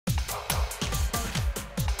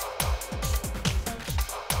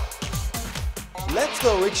Let's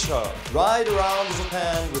go Rickshaw, ride around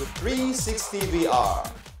Japan with 360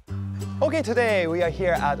 VR. Okay, today we are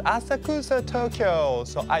here at Asakusa, Tokyo.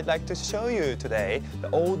 So I'd like to show you today the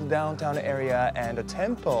old downtown area and the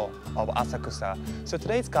temple of Asakusa. So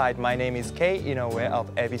today's guide, my name is Kei Inoue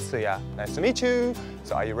of Ebisuya. Nice to meet you.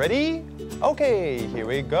 So are you ready? Okay, here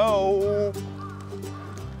we go.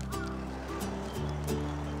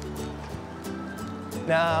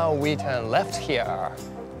 Now we turn left here.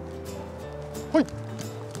 Hoi.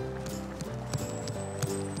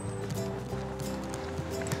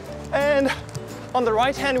 And on the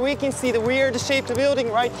right hand, we can see the weird shaped building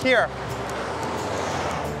right here.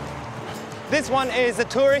 This one is the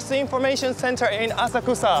Tourist Information Center in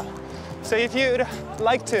Asakusa. So if you'd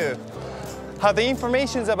like to have the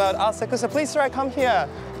information about Asakusa, please try come here.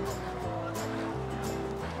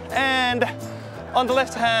 And on the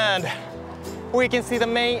left hand, we can see the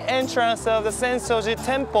main entrance of the Senso-ji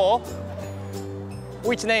Temple,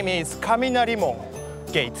 which name is Kaminarimon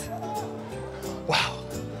Gate. Wow.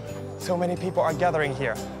 So many people are gathering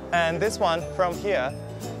here. And this one from here,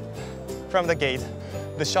 from the gate,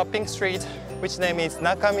 the shopping street, which name is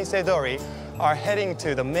Nakamisedori, are heading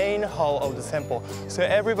to the main hall of the temple. So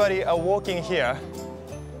everybody are walking here,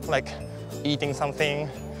 like eating something,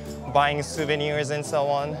 buying souvenirs and so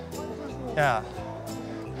on. Yeah.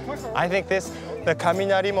 I think the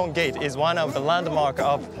Kaminarimon Gate is one of the landmark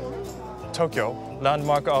of Tokyo,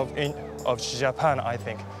 landmark of Japan, I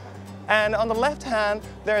think. And on the left hand,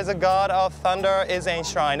 there is a god of thunder is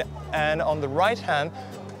enshrined, and on the right hand,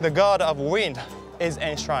 the god of wind is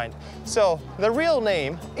enshrined. So the real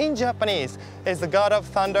name in Japanese is the god of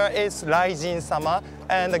thunder is Raijin-sama,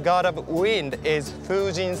 and the god of wind is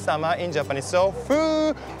Fujin-sama in Japanese. So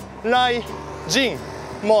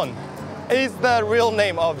Fu-Rai-Jin-Mon is the real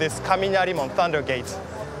name of this Kaminarimon Thunder Gate,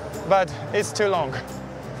 but it's too long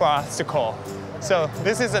for us to call. So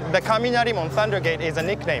this is the Kaminarimon Thunder Gate is a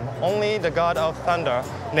nickname. Only the god of thunder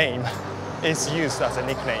name is used as a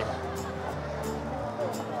nickname.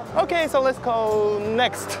 Okay, so let's go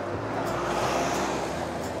next.